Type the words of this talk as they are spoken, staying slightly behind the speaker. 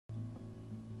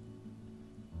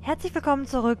Herzlich willkommen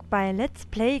zurück bei Let's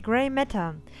Play Grey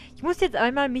Matter. Ich muss jetzt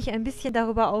einmal mich ein bisschen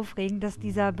darüber aufregen, dass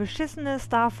dieser beschissene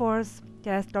Star Force,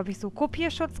 der ist glaube ich so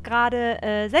Kopierschutz,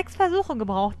 gerade 6 Versuche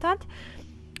gebraucht hat,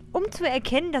 um zu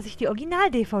erkennen, dass ich die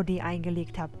Original-DVD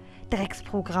eingelegt habe.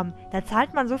 Drecksprogramm. Da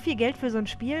zahlt man so viel Geld für so ein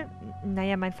Spiel,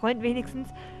 naja, mein Freund wenigstens,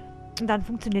 und dann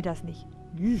funktioniert das nicht.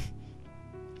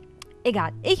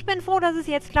 Egal, ich bin froh, dass es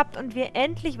jetzt klappt und wir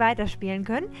endlich weiterspielen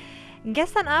können.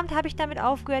 Gestern Abend habe ich damit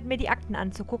aufgehört, mir die Akten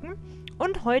anzugucken.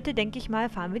 Und heute, denke ich mal,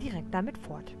 fahren wir direkt damit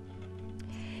fort.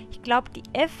 Ich glaube, die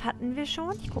F hatten wir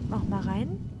schon. Ich gucke noch mal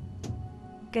rein.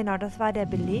 Genau, das war der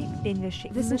Beleg, den wir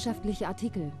schicken müssen. Wissenschaftliche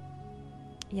Artikel.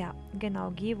 Ja, genau,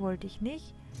 G wollte ich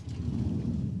nicht.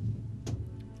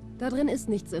 Da drin ist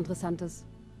nichts Interessantes.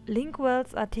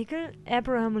 Linkwells Artikel,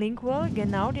 Abraham Linkwell,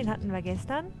 genau, den hatten wir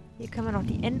gestern. Hier können wir noch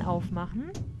die N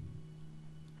aufmachen.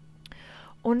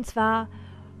 Und zwar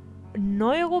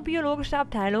Neurobiologische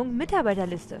Abteilung,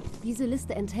 Mitarbeiterliste. Diese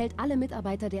Liste enthält alle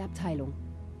Mitarbeiter der Abteilung.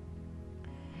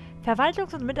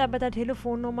 Verwaltungs- und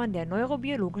Mitarbeitertelefonnummern der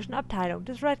Neurobiologischen Abteilung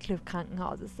des Radcliffe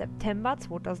Krankenhauses, September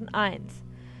 2001.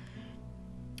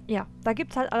 Ja, da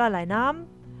gibt es halt allerlei Namen,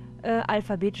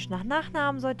 alphabetisch nach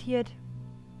Nachnamen sortiert.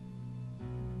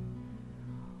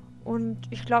 Und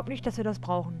ich glaube nicht, dass wir das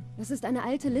brauchen. Das ist eine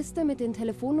alte Liste mit den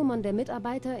Telefonnummern der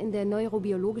Mitarbeiter in der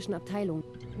neurobiologischen Abteilung.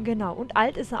 Genau, und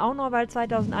alt ist er auch noch, weil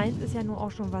 2001 ist ja nur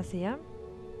auch schon was her.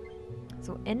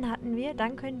 So, N hatten wir,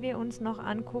 dann können wir uns noch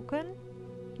angucken.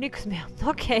 Nix mehr,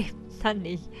 okay, dann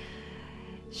nicht.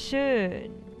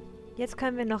 Schön. Jetzt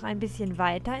können wir noch ein bisschen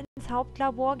weiter ins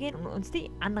Hauptlabor gehen und uns die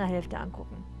andere Hälfte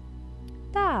angucken.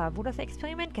 Da, wo das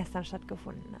Experiment gestern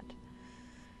stattgefunden hat.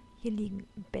 Hier liegen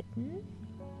Betten.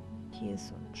 Hier ist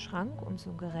so ein Schrank und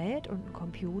so ein Gerät und ein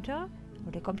Computer.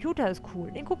 Und der Computer ist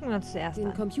cool. Den gucken wir uns zuerst an.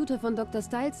 Den Computer von Dr.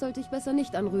 Styles sollte ich besser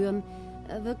nicht anrühren.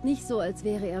 Er wirkt nicht so, als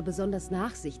wäre er besonders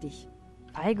nachsichtig.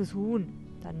 Feiges Huhn.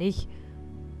 Dann nicht.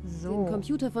 So. Den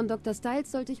Computer von Dr. Styles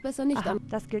sollte ich besser nicht Aha,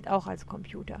 das gilt auch als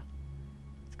Computer.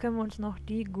 Jetzt können wir uns noch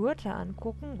die Gurte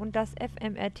angucken und das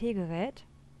FMRT-Gerät.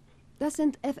 Das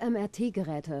sind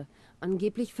FMRT-Geräte.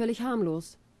 Angeblich völlig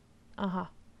harmlos. Aha.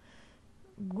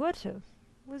 Gurte.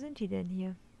 Wo sind die denn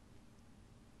hier?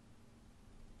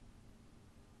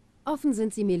 Offen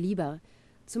sind sie mir lieber.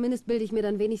 Zumindest bilde ich mir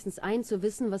dann wenigstens ein, zu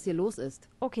wissen, was hier los ist.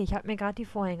 Okay, ich habe mir gerade die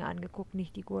Vorhänge angeguckt,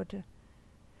 nicht die Gurte.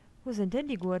 Wo sind denn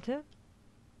die Gurte?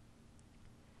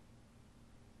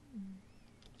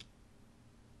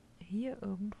 Hier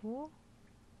irgendwo?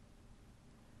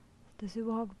 Ist das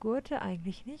überhaupt Gurte?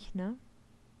 Eigentlich nicht, ne?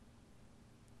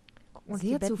 Gucken wir uns die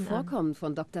Sehr Betten an. zuvorkommend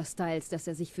von Dr. Styles, dass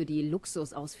er sich für die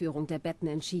Luxusausführung der Betten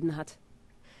entschieden hat.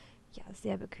 Ja,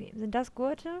 sehr bequem. Sind das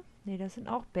Gurte? Ne, das sind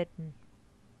auch Betten.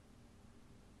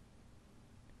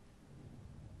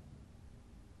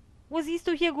 Wo siehst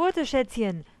du hier Gurte,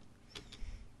 Schätzchen?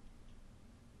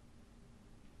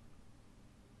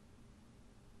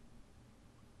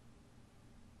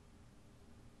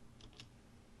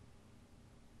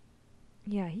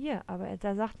 Ja, hier. Aber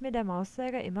da sagt mir der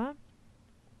Mauszeiger immer,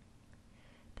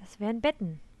 das wären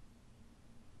Betten.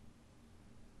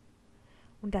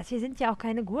 Und das hier sind ja auch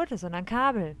keine Gurte, sondern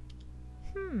Kabel.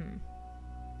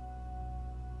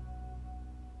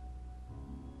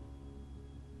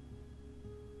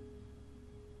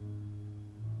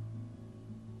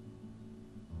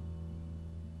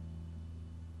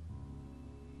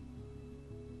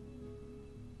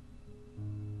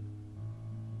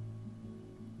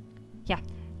 Ja,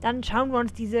 dann schauen wir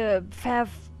uns diese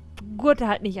Gurte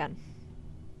halt nicht an.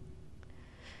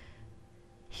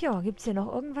 Ja, gibt's hier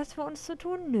noch irgendwas für uns zu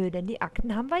tun? Nö, denn die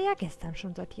Akten haben wir ja gestern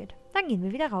schon sortiert. Dann gehen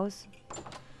wir wieder raus.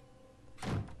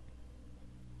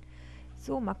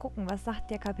 So, mal gucken, was sagt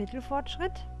der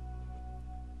Kapitelfortschritt?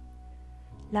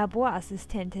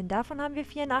 Laborassistentin, davon haben wir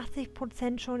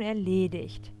 84% schon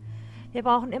erledigt. Wir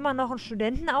brauchen immer noch einen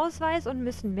Studentenausweis und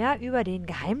müssen mehr über den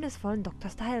geheimnisvollen Dr.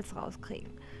 Styles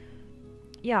rauskriegen.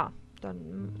 Ja,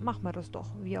 dann machen wir das doch,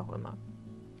 wie auch immer.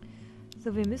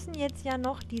 So, wir müssen jetzt ja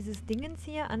noch dieses Dingens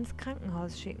hier ans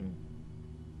Krankenhaus schicken.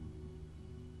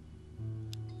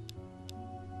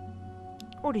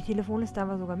 Oh, die Telefonliste haben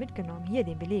wir sogar mitgenommen. Hier,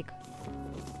 den Beleg.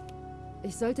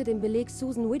 Ich sollte den Beleg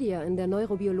Susan Whittier in der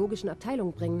neurobiologischen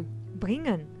Abteilung bringen.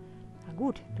 Bringen? Na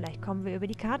gut, vielleicht kommen wir über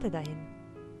die Karte dahin.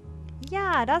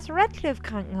 Ja, das Radcliffe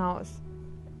Krankenhaus.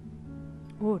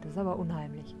 Oh, das ist aber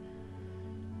unheimlich.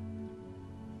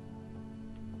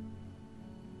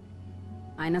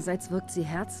 Einerseits wirkt sie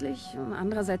herzlich,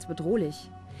 andererseits bedrohlich.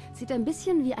 Sieht ein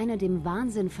bisschen wie eine dem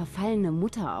Wahnsinn verfallene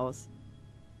Mutter aus.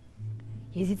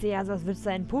 Hier sieht sie ja so, als würde es da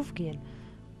in den Puff gehen.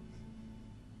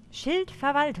 Schild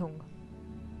Verwaltung.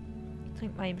 Ich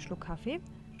trinke mal eben einen Schluck Kaffee.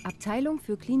 Abteilung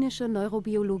für klinische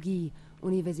Neurobiologie,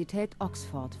 Universität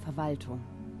Oxford, Verwaltung.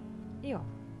 Ja.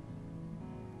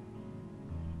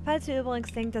 Falls ihr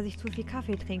übrigens denkt, dass ich zu viel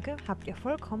Kaffee trinke, habt ihr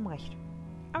vollkommen recht.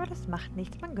 Aber das macht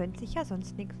nichts, man gönnt sich ja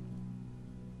sonst nichts.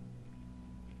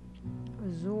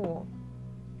 So.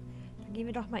 Dann gehen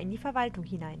wir doch mal in die Verwaltung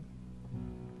hinein.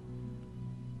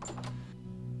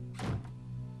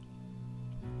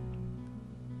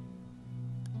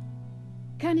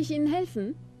 Kann ich Ihnen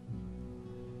helfen?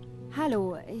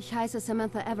 Hallo, ich heiße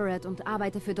Samantha Everett und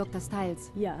arbeite für Dr.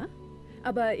 Styles. Ja,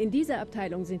 aber in dieser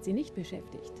Abteilung sind Sie nicht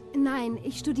beschäftigt. Nein,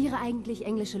 ich studiere eigentlich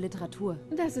englische Literatur.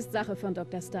 Das ist Sache von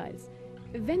Dr. Styles.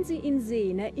 Wenn Sie ihn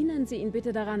sehen, erinnern Sie ihn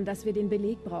bitte daran, dass wir den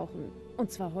Beleg brauchen.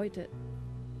 Und zwar heute.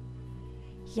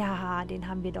 Ja, den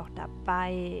haben wir doch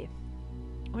dabei.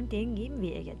 Und den geben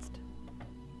wir ihr jetzt.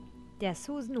 Der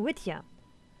Susan Whittier.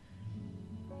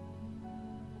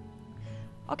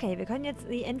 Okay, wir können jetzt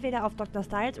sie entweder auf Dr.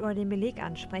 Styles oder den Beleg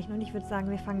ansprechen. Und ich würde sagen,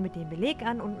 wir fangen mit dem Beleg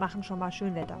an und machen schon mal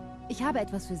schön Wetter. Ich habe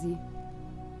etwas für Sie.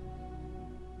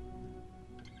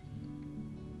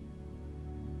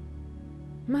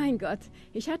 Mein Gott,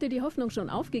 ich hatte die Hoffnung schon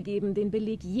aufgegeben, den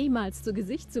Beleg jemals zu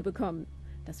Gesicht zu bekommen.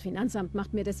 Das Finanzamt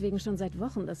macht mir deswegen schon seit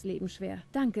Wochen das Leben schwer.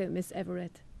 Danke, Miss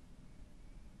Everett.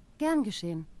 Gern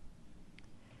geschehen.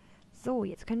 So,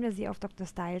 jetzt können wir sie auf Dr.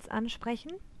 Styles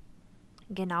ansprechen.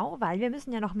 Genau, weil wir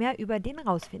müssen ja noch mehr über den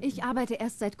rausfinden. Ich arbeite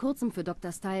erst seit kurzem für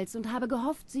Dr. Styles und habe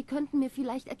gehofft, Sie könnten mir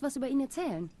vielleicht etwas über ihn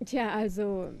erzählen. Tja,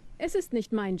 also, es ist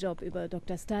nicht mein Job, über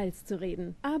Dr. Styles zu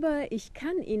reden. Aber ich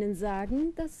kann Ihnen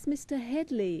sagen, dass Mr.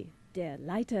 Hadley, der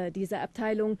Leiter dieser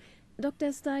Abteilung,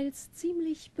 Dr. Styles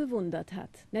ziemlich bewundert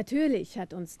hat. Natürlich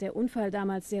hat uns der Unfall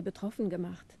damals sehr betroffen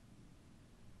gemacht.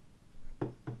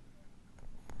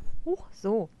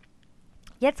 So.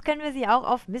 Jetzt können wir sie auch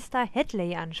auf Mr.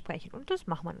 Hadley ansprechen. Und das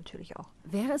machen wir natürlich auch.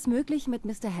 Wäre es möglich, mit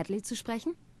Mr. Hadley zu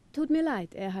sprechen? Tut mir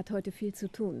leid, er hat heute viel zu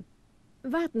tun.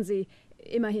 Warten Sie,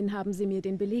 immerhin haben Sie mir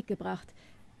den Beleg gebracht.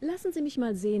 Lassen Sie mich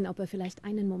mal sehen, ob er vielleicht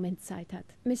einen Moment Zeit hat.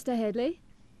 Mr. Hadley,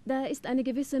 da ist eine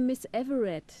gewisse Miss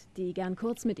Everett, die gern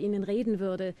kurz mit Ihnen reden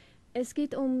würde. Es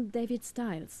geht um David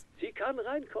Styles. Sie kann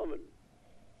reinkommen.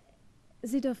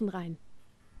 Sie dürfen rein.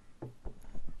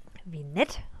 Wie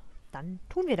nett. Dann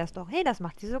tun wir das doch. Hey, das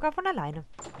macht sie sogar von alleine.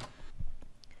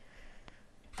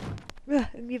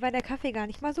 Irgendwie war der Kaffee gar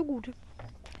nicht mal so gut.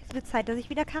 Es wird Zeit, dass ich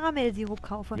wieder Karamellsirup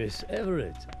kaufe. Miss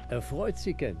Everett, erfreut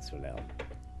Sie kennenzulernen.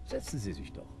 Setzen Sie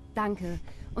sich doch. Danke.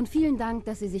 Und vielen Dank,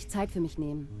 dass Sie sich Zeit für mich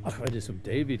nehmen. Ach, wenn es um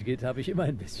David geht, habe ich immer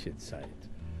ein bisschen Zeit.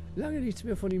 Lange nichts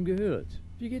mehr von ihm gehört.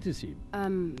 Wie geht es ihm?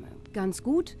 Ganz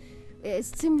gut. Er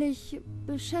ist ziemlich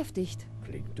beschäftigt.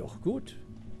 Klingt doch gut.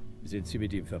 Sind Sie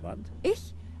mit ihm verwandt?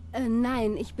 Ich?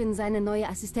 Nein, ich bin seine neue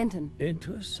Assistentin.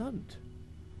 Interessant.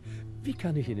 Wie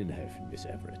kann ich Ihnen helfen, Miss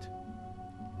Everett?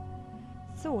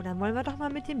 So, dann wollen wir doch mal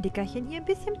mit dem Dickerchen hier ein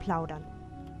bisschen plaudern.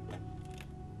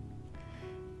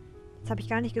 Jetzt habe ich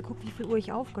gar nicht geguckt, wie viel Uhr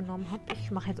ich aufgenommen habe.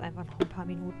 Ich mache jetzt einfach noch ein paar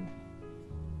Minuten.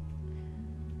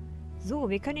 So,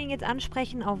 wir können ihn jetzt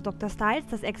ansprechen auf Dr. Styles,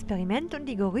 das Experiment und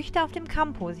die Gerüchte auf dem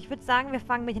Campus. Ich würde sagen, wir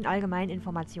fangen mit den allgemeinen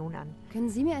Informationen an. Können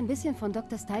Sie mir ein bisschen von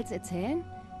Dr. Styles erzählen?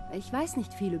 Ich weiß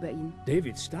nicht viel über ihn.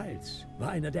 David Styles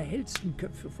war einer der hellsten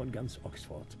Köpfe von ganz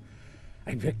Oxford.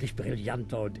 Ein wirklich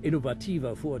brillanter und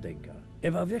innovativer Vordenker.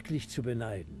 Er war wirklich zu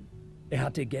beneiden. Er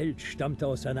hatte Geld, stammte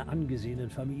aus einer angesehenen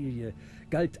Familie,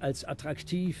 galt als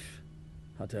attraktiv,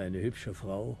 hatte eine hübsche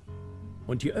Frau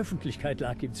und die Öffentlichkeit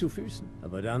lag ihm zu Füßen.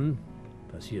 Aber dann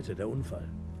passierte der Unfall.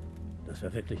 Das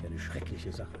war wirklich eine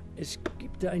schreckliche Sache. Es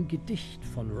gibt ein Gedicht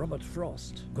von Robert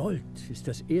Frost. Gold ist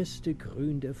das erste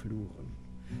Grün der Fluren,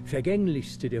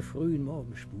 vergänglichste der frühen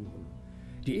Morgenspuren.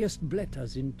 Die ersten Blätter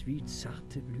sind wie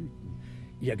zarte Blüten.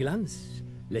 Ihr Glanz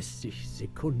lässt sich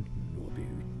Sekunden nur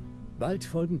behüten. Bald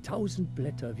folgen 1000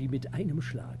 Blätter wie mit einem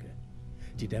Schlage.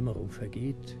 Die Dämmerung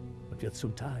vergeht und wird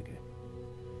zum Tage.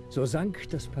 So sank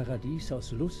das Paradies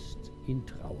aus Lust in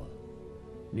Trauer.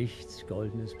 Nichts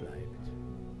Goldenes bleibt.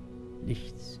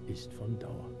 Nichts ist von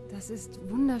Dauer. Das ist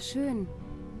wunderschön.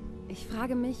 Ich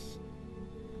frage mich...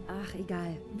 Ach,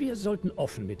 egal. Wir sollten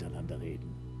offen miteinander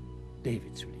reden.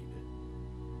 David zuliebe.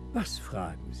 Was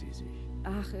fragen Sie sich?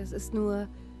 Ach, es ist nur...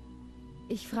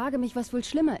 Ich frage mich, was wohl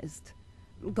schlimmer ist.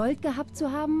 Gold gehabt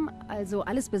zu haben, also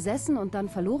alles besessen und dann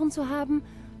verloren zu haben,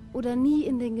 oder nie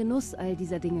in den Genuss all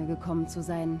dieser Dinge gekommen zu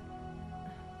sein.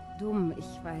 Dumm,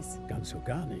 ich weiß. Ganz so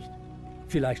gar nicht.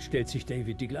 Vielleicht stellt sich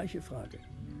David die gleiche Frage.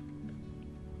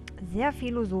 Sehr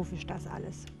philosophisch das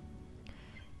alles.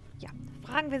 Ja,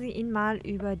 fragen wir ihn mal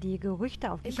über die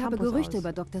Gerüchte auf dem Ich Campus habe Gerüchte aus.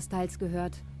 über Dr. Styles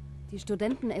gehört. Die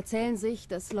Studenten erzählen sich,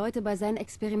 dass Leute bei seinen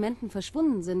Experimenten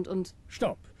verschwunden sind und...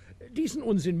 Stopp! Diesen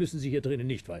Unsinn müssen Sie hier drinnen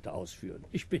nicht weiter ausführen.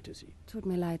 Ich bitte Sie. Tut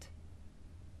mir leid.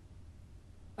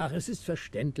 Ach, es ist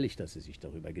verständlich, dass Sie sich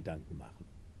darüber Gedanken machen.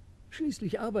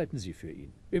 Schließlich arbeiten Sie für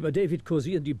ihn. Über David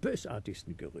kursieren die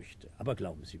bösartigsten Gerüchte. Aber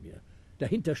glauben Sie mir,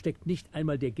 dahinter steckt nicht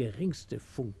einmal der geringste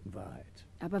Funken Wahrheit.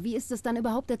 Aber wie ist es dann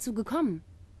überhaupt dazu gekommen?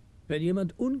 Wenn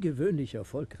jemand ungewöhnlich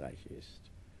erfolgreich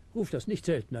ist, ruft das nicht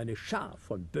selten eine Schar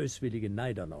von böswilligen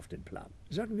Neidern auf den Plan.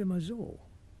 Sagen wir mal so,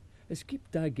 es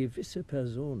gibt da gewisse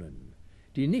Personen,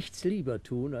 die nichts lieber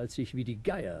tun, als sich wie die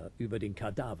Geier über den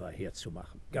Kadaver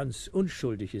herzumachen. Ganz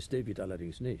unschuldig ist David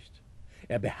allerdings nicht.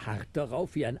 Er beharrt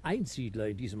darauf, wie ein Einsiedler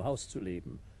in diesem Haus zu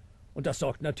leben. Und das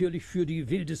sorgt natürlich für die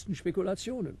wildesten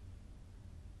Spekulationen.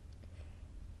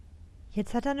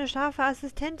 Jetzt hat er eine scharfe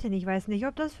Assistentin. Ich weiß nicht,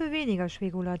 ob das für weniger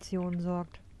Spekulationen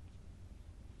sorgt.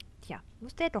 Tja,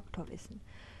 muss der Doktor wissen.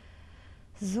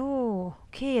 So,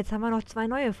 okay, jetzt haben wir noch 2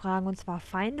 neue Fragen. Und zwar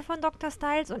Feinde von Dr.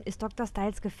 Styles und ist Dr.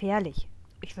 Styles gefährlich?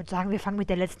 Ich würde sagen, wir fangen mit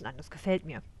der letzten an. Das gefällt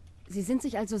mir. Sie sind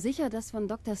sich also sicher, dass von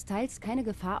Dr. Styles keine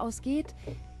Gefahr ausgeht?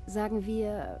 Sagen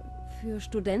wir, für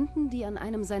Studenten, die an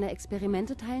einem seiner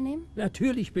Experimente teilnehmen?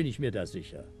 Natürlich bin ich mir da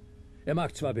sicher. Er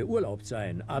mag zwar beurlaubt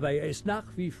sein, aber er ist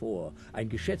nach wie vor ein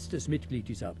geschätztes Mitglied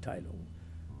dieser Abteilung.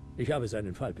 Ich habe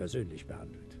seinen Fall persönlich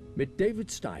behandelt. Mit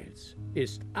David Styles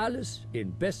ist alles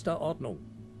in bester Ordnung.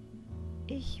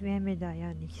 Ich wäre mir da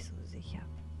ja nicht so sicher.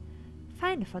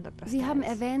 Feinde von Dr. Styles. Sie haben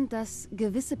erwähnt, dass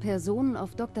gewisse Personen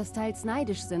auf Dr. Styles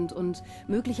neidisch sind und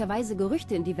möglicherweise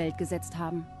Gerüchte in die Welt gesetzt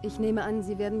haben. Ich nehme an,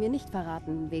 Sie werden mir nicht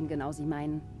verraten, wen genau Sie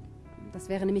meinen. Das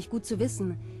wäre nämlich gut zu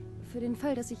wissen, für den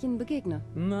Fall, dass ich Ihnen begegne.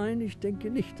 Nein, ich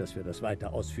denke nicht, dass wir das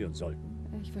weiter ausführen sollten.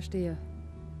 Ich verstehe.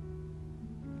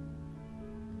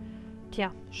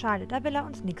 Tja, schade, da will er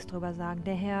uns nichts drüber sagen.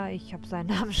 Der Herr, ich habe seinen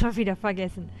Namen schon wieder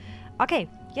vergessen. Okay,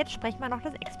 jetzt sprechen wir noch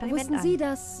das Experiment Wussten an. Sie,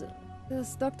 dass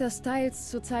Dr. Styles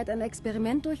zurzeit ein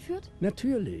Experiment durchführt?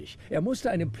 Natürlich. Er musste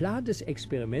einen Plan des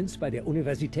Experiments bei der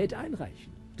Universität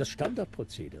einreichen. Das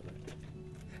Standardprozedere.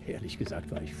 Ehrlich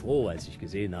gesagt war ich froh, als ich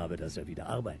gesehen habe, dass er wieder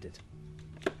arbeitet.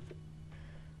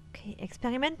 Okay,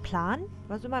 Experimentplan,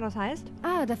 was immer das heißt.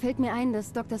 Ah, da fällt mir ein,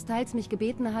 dass Dr. Styles mich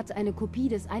gebeten hat, eine Kopie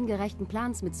des eingereichten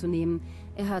Plans mitzunehmen.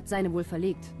 Er hat seine wohl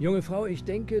verlegt. Junge Frau, ich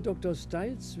denke, Dr.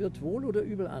 Styles wird wohl oder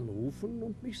übel anrufen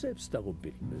und mich selbst darum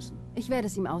bitten müssen. Ich werde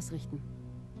es ihm ausrichten.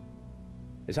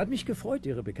 Es hat mich gefreut,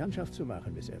 Ihre Bekanntschaft zu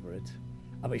machen, Miss Everett.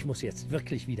 Aber ich muss jetzt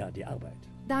wirklich wieder an die Arbeit.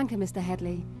 Danke, Mr.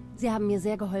 Hadley. Sie haben mir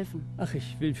sehr geholfen. Ach,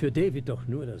 ich will für David doch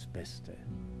nur das Beste.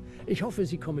 Ich hoffe,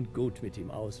 Sie kommen gut mit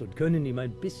ihm aus und können ihm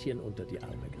ein bisschen unter die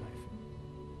Arme greifen.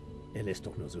 Er lässt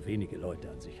doch nur so wenige Leute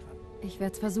an sich ran. Ich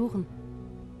werde es versuchen.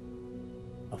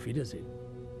 Auf Wiedersehen.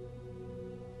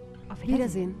 Auf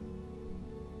Wiedersehen.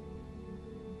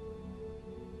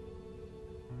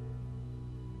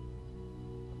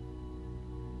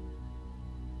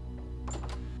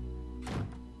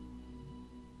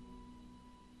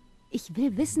 Ich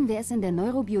will wissen, wer es in der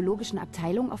neurobiologischen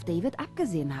Abteilung auf David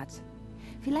abgesehen hat.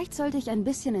 Vielleicht sollte ich ein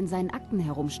bisschen in seinen Akten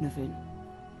herumschnüffeln.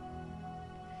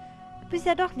 Du bist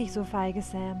ja doch nicht so feige,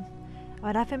 Sam.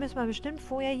 Aber dafür müssen wir bestimmt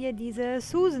vorher hier diese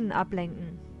Susan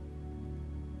ablenken.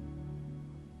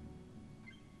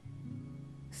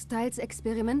 Styles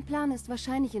Experimentplan ist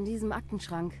wahrscheinlich in diesem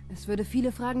Aktenschrank. Es würde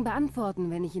viele Fragen beantworten,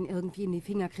 wenn ich ihn irgendwie in die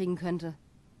Finger kriegen könnte.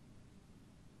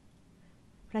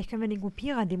 Vielleicht können wir den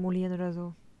Kopierer demolieren oder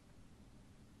so.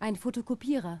 Ein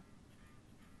Fotokopierer.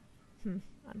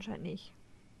 Anscheinend nicht.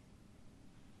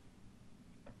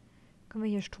 Können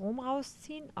wir hier Strom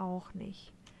rausziehen? Auch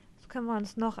nicht. Was können wir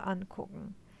uns noch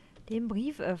angucken? Den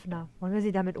Brieföffner. Wollen wir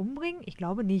sie damit umbringen? Ich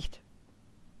glaube nicht.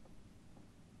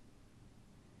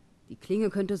 Die Klinge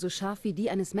könnte so scharf wie die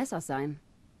eines Messers sein.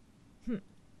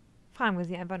 Fragen wir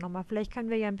sie einfach nochmal. Vielleicht können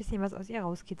wir ja ein bisschen was aus ihr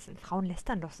rauskitzeln. Frauen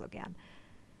lästern doch so gern.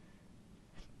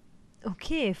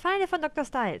 Okay, Feinde von Dr.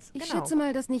 Styles. Ich schätze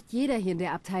mal, dass nicht jeder hier in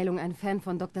der Abteilung ein Fan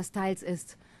von Dr. Styles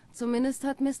ist. Zumindest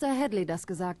hat Mr. Hadley das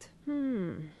gesagt.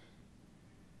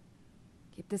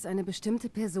 Gibt es eine bestimmte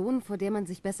Person, vor der man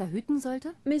sich besser hüten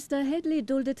sollte? Mr. Hadley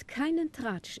duldet keinen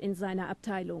Tratsch in seiner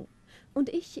Abteilung. Und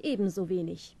ich ebenso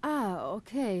wenig. Ah,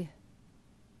 okay.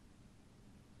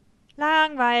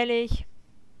 Langweilig.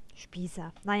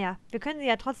 Spießer. Naja, wir können sie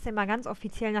ja trotzdem mal ganz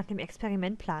offiziell nach dem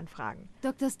Experimentplan fragen.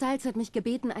 Dr. Styles hat mich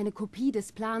gebeten, eine Kopie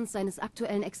des Plans seines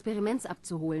aktuellen Experiments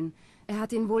abzuholen. Er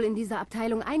hat ihn wohl in dieser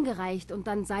Abteilung eingereicht und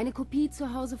dann seine Kopie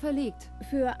zu Hause verlegt.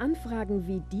 Für Anfragen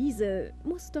wie diese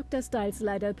muss Dr. Styles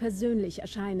leider persönlich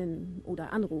erscheinen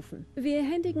oder anrufen. Wir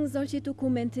händigen solche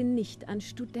Dokumente nicht an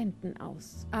Studenten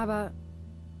aus. Aber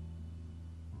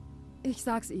ich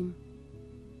sag's ihm.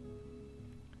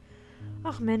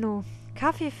 Ach Menno,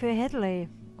 Kaffee für Hadley.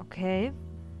 Okay.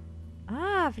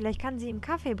 Ah, vielleicht kann sie ihm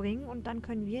Kaffee bringen und dann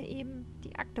können wir eben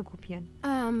die Akte kopieren.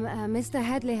 Mr.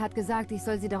 Hadley hat gesagt, ich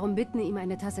soll Sie darum bitten, ihm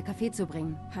eine Tasse Kaffee zu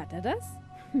bringen. Hat er das?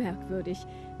 Merkwürdig.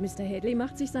 Mr. Hadley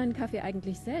macht sich seinen Kaffee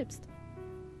eigentlich selbst.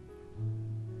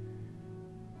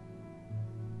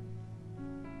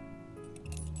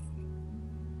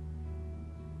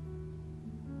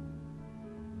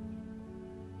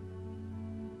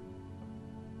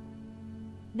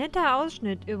 Netter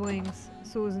Ausschnitt übrigens,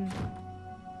 Susan.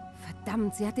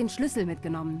 Verdammt, sie hat den Schlüssel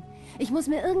mitgenommen. Ich muss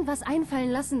mir irgendwas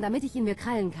einfallen lassen, damit ich ihn mir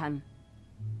krallen kann.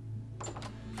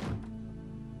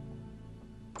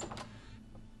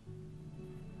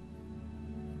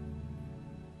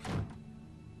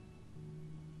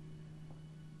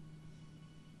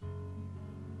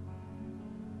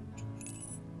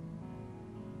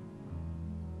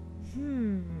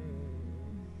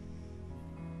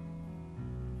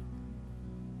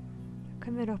 Da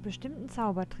können wir doch bestimmt einen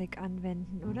Zaubertrick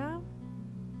anwenden, oder?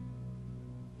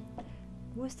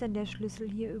 Wo ist denn der Schlüssel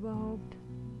hier überhaupt?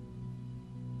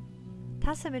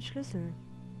 Tasse mit Schlüssel.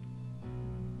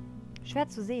 Schwer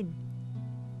zu sehen.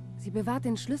 Sie bewahrt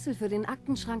den Schlüssel für den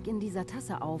Aktenschrank in dieser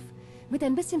Tasse auf. Mit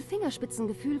ein bisschen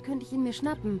Fingerspitzengefühl könnte ich ihn mir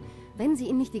schnappen, wenn sie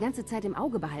ihn nicht die ganze Zeit im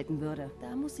Auge behalten würde.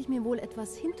 Da muss ich mir wohl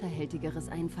etwas Hinterhältigeres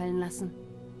einfallen lassen.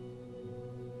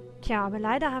 Tja, aber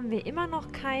leider haben wir immer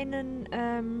noch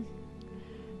keinen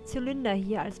Zylinder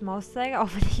hier als Mauszeiger, auch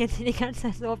wenn ich jetzt die ganze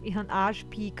Zeit so auf ihren Arsch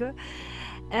pieke.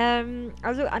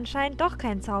 Also anscheinend doch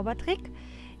kein Zaubertrick.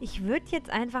 Ich würde jetzt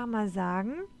einfach mal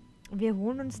sagen, wir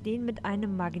holen uns den mit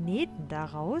einem Magneten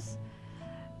daraus.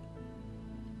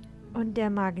 Und der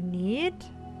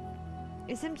Magnet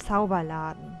ist im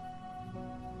Zauberladen.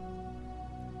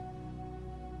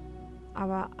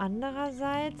 Aber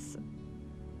andererseits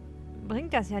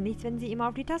bringt das ja nichts, wenn sie immer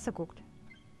auf die Tasse guckt.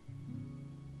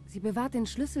 Sie bewahrt den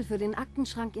Schlüssel für den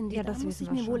Aktenschrank in Ja, dieser... das Da muss wissen ich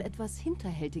wir mir wohl schon. etwas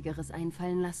Hinterhältigeres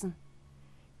einfallen lassen.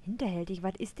 Hinterhältig?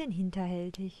 Was ist denn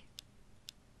hinterhältig?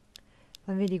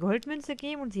 Sollen wir die Goldmünze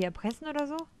geben und sie erpressen oder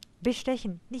so?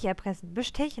 Bestechen. Nicht erpressen.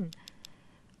 Bestechen.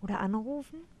 Oder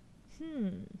anrufen?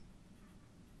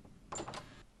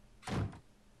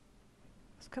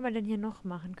 Was können wir denn hier noch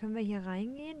machen? Können wir hier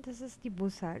reingehen? Das ist die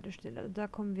Bushaltestelle. Also da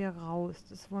kommen wir raus.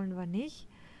 Das wollen wir nicht.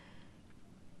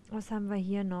 Was haben wir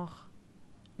hier noch?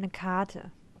 Eine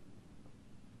Karte.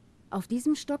 Auf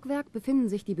diesem Stockwerk befinden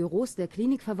sich die Büros der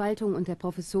Klinikverwaltung und der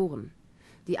Professoren.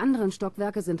 Die anderen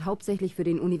Stockwerke sind hauptsächlich für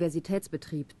den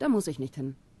Universitätsbetrieb. Da muss ich nicht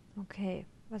hin. Okay.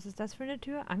 Was ist das für eine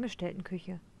Tür?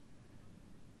 Angestelltenküche.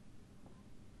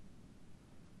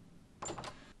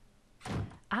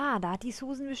 Ah, da hat die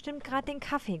Susan bestimmt gerade den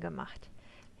Kaffee gemacht.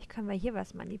 Vielleicht können wir hier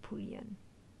was manipulieren.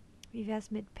 Wie wäre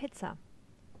es mit Pizza?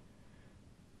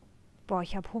 Boah,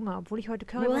 ich habe Hunger, obwohl ich heute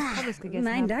Currywurst Pommes gegessen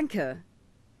habe. Nein, danke.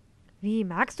 Wie,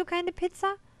 magst du keine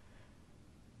Pizza?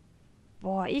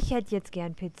 Boah, ich hätte jetzt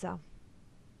gern Pizza.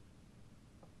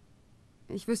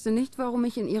 Ich wüsste nicht, warum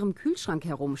ich in Ihrem Kühlschrank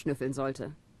herumschnüffeln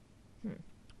sollte.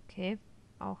 Okay,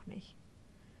 auch nicht.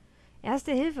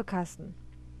 Erste-Hilfe-Kasten.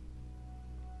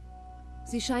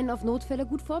 Sie scheinen auf Notfälle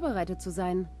gut vorbereitet zu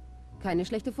sein. Keine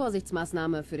schlechte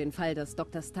Vorsichtsmaßnahme für den Fall, dass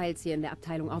Dr. Styles hier in der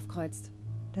Abteilung aufkreuzt.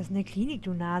 Das ist eine Klinik,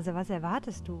 du Nase. Was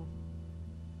erwartest du?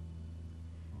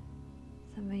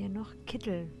 Was haben wir hier noch?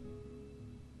 Kittel.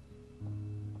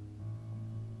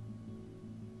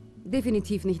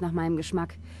 Definitiv nicht nach meinem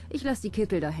Geschmack. Ich lasse die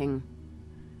Kittel da hängen.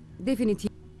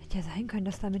 Definitiv. Hätte ja sein können,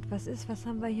 dass damit was ist. Was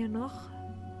haben wir hier noch?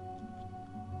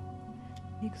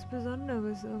 Nichts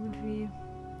Besonderes irgendwie.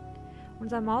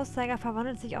 Unser Mauszeiger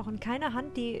verwandelt sich auch in keine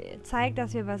Hand, die zeigt,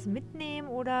 dass wir was mitnehmen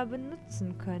oder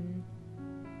benutzen können.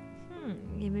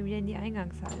 Gehen wir wieder in die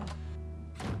Eingangshalle.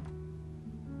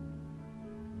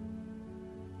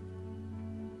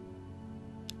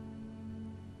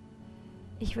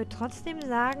 Ich würde trotzdem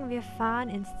sagen, wir fahren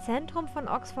ins Zentrum von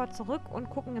Oxford zurück und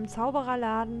gucken im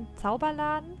Zauberladen,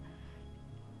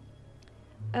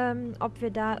 ob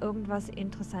wir da irgendwas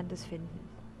Interessantes finden.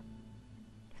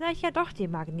 Vielleicht ja doch die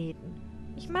Magneten.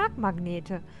 Ich mag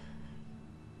Magnete.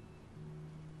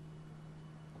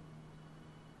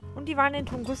 Und die waren in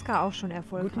Tunguska auch schon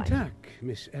erfolgreich. Guten Tag,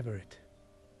 Miss Everett.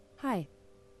 Hi.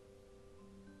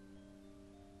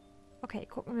 Okay,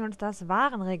 gucken wir uns das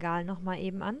Warenregal nochmal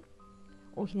eben an.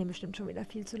 Oh, ich nehme bestimmt schon wieder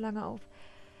viel zu lange auf.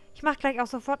 Ich mache gleich auch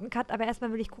sofort einen Cut, aber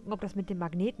erstmal will ich gucken, ob das mit dem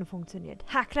Magneten funktioniert.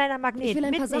 Ha, kleiner Magnet, Ich will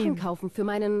ein paar Sachen mitnehmen. kaufen für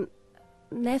meinen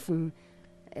Neffen.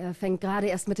 Er fängt gerade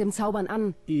erst mit dem Zaubern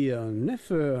an. Ihr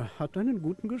Neffe hat einen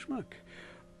guten Geschmack.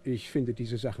 Ich finde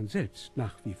diese Sachen selbst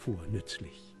nach wie vor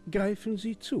nützlich. Greifen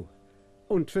Sie zu.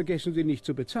 Und vergessen Sie nicht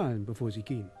zu bezahlen, bevor Sie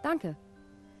gehen. Danke.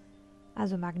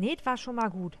 Also Magnet war schon mal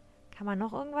gut. Kann man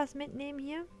noch irgendwas mitnehmen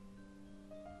hier?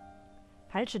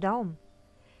 Falsche Daumen.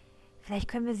 Vielleicht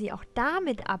können wir sie auch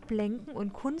damit ablenken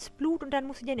und Kunstblut und dann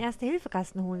muss sie den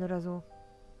Erste-Hilfe-Kasten holen oder so.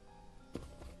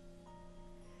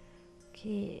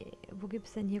 Okay, wo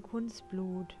gibt's denn hier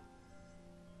Kunstblut?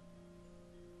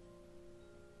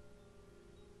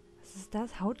 Was ist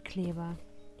das? Hautkleber.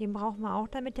 Den brauchen wir auch,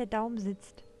 damit der Daumen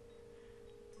sitzt.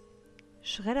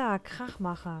 Schredder,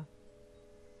 Krachmacher.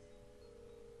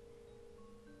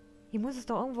 Hier muss es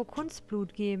doch irgendwo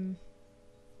Kunstblut geben.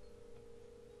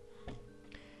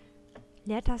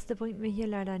 Leertaste bringt mir hier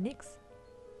leider nichts.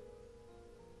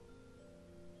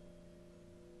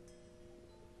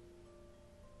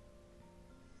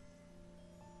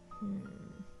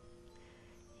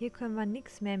 Hier können wir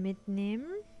nichts mehr mitnehmen.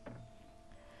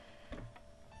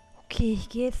 Okay, ich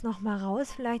gehe jetzt noch mal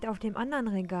raus, vielleicht auf dem anderen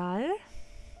Regal.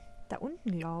 Da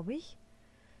unten, glaube ich.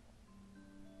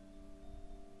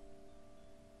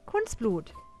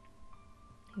 Kunstblut.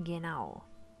 Genau.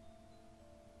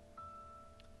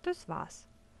 Das war's.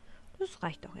 Das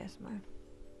reicht doch erstmal.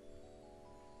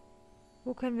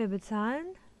 Wo können wir bezahlen?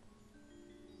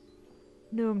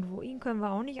 Nirgendwo. Ihn können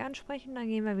wir auch nicht ansprechen, dann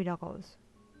gehen wir wieder raus.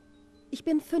 Ich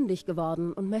bin fündig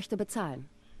geworden und möchte bezahlen.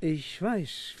 Ich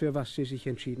weiß, für was Sie sich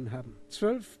entschieden haben.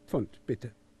 12 Pfund,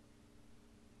 bitte.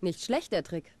 Nicht schlecht, der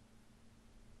Trick.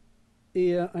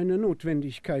 Eher eine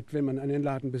Notwendigkeit, wenn man einen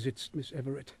Laden besitzt, Miss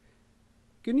Everett.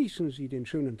 Genießen Sie den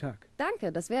schönen Tag.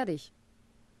 Danke, das werde ich.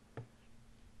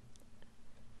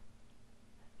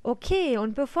 Okay,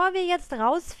 und bevor wir jetzt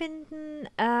rausfinden,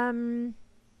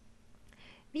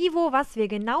 wie, wo, was wir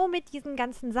genau mit diesen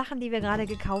ganzen Sachen, die wir gerade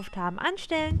gekauft haben,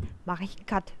 anstellen, mache ich einen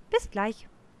Cut. Bis gleich.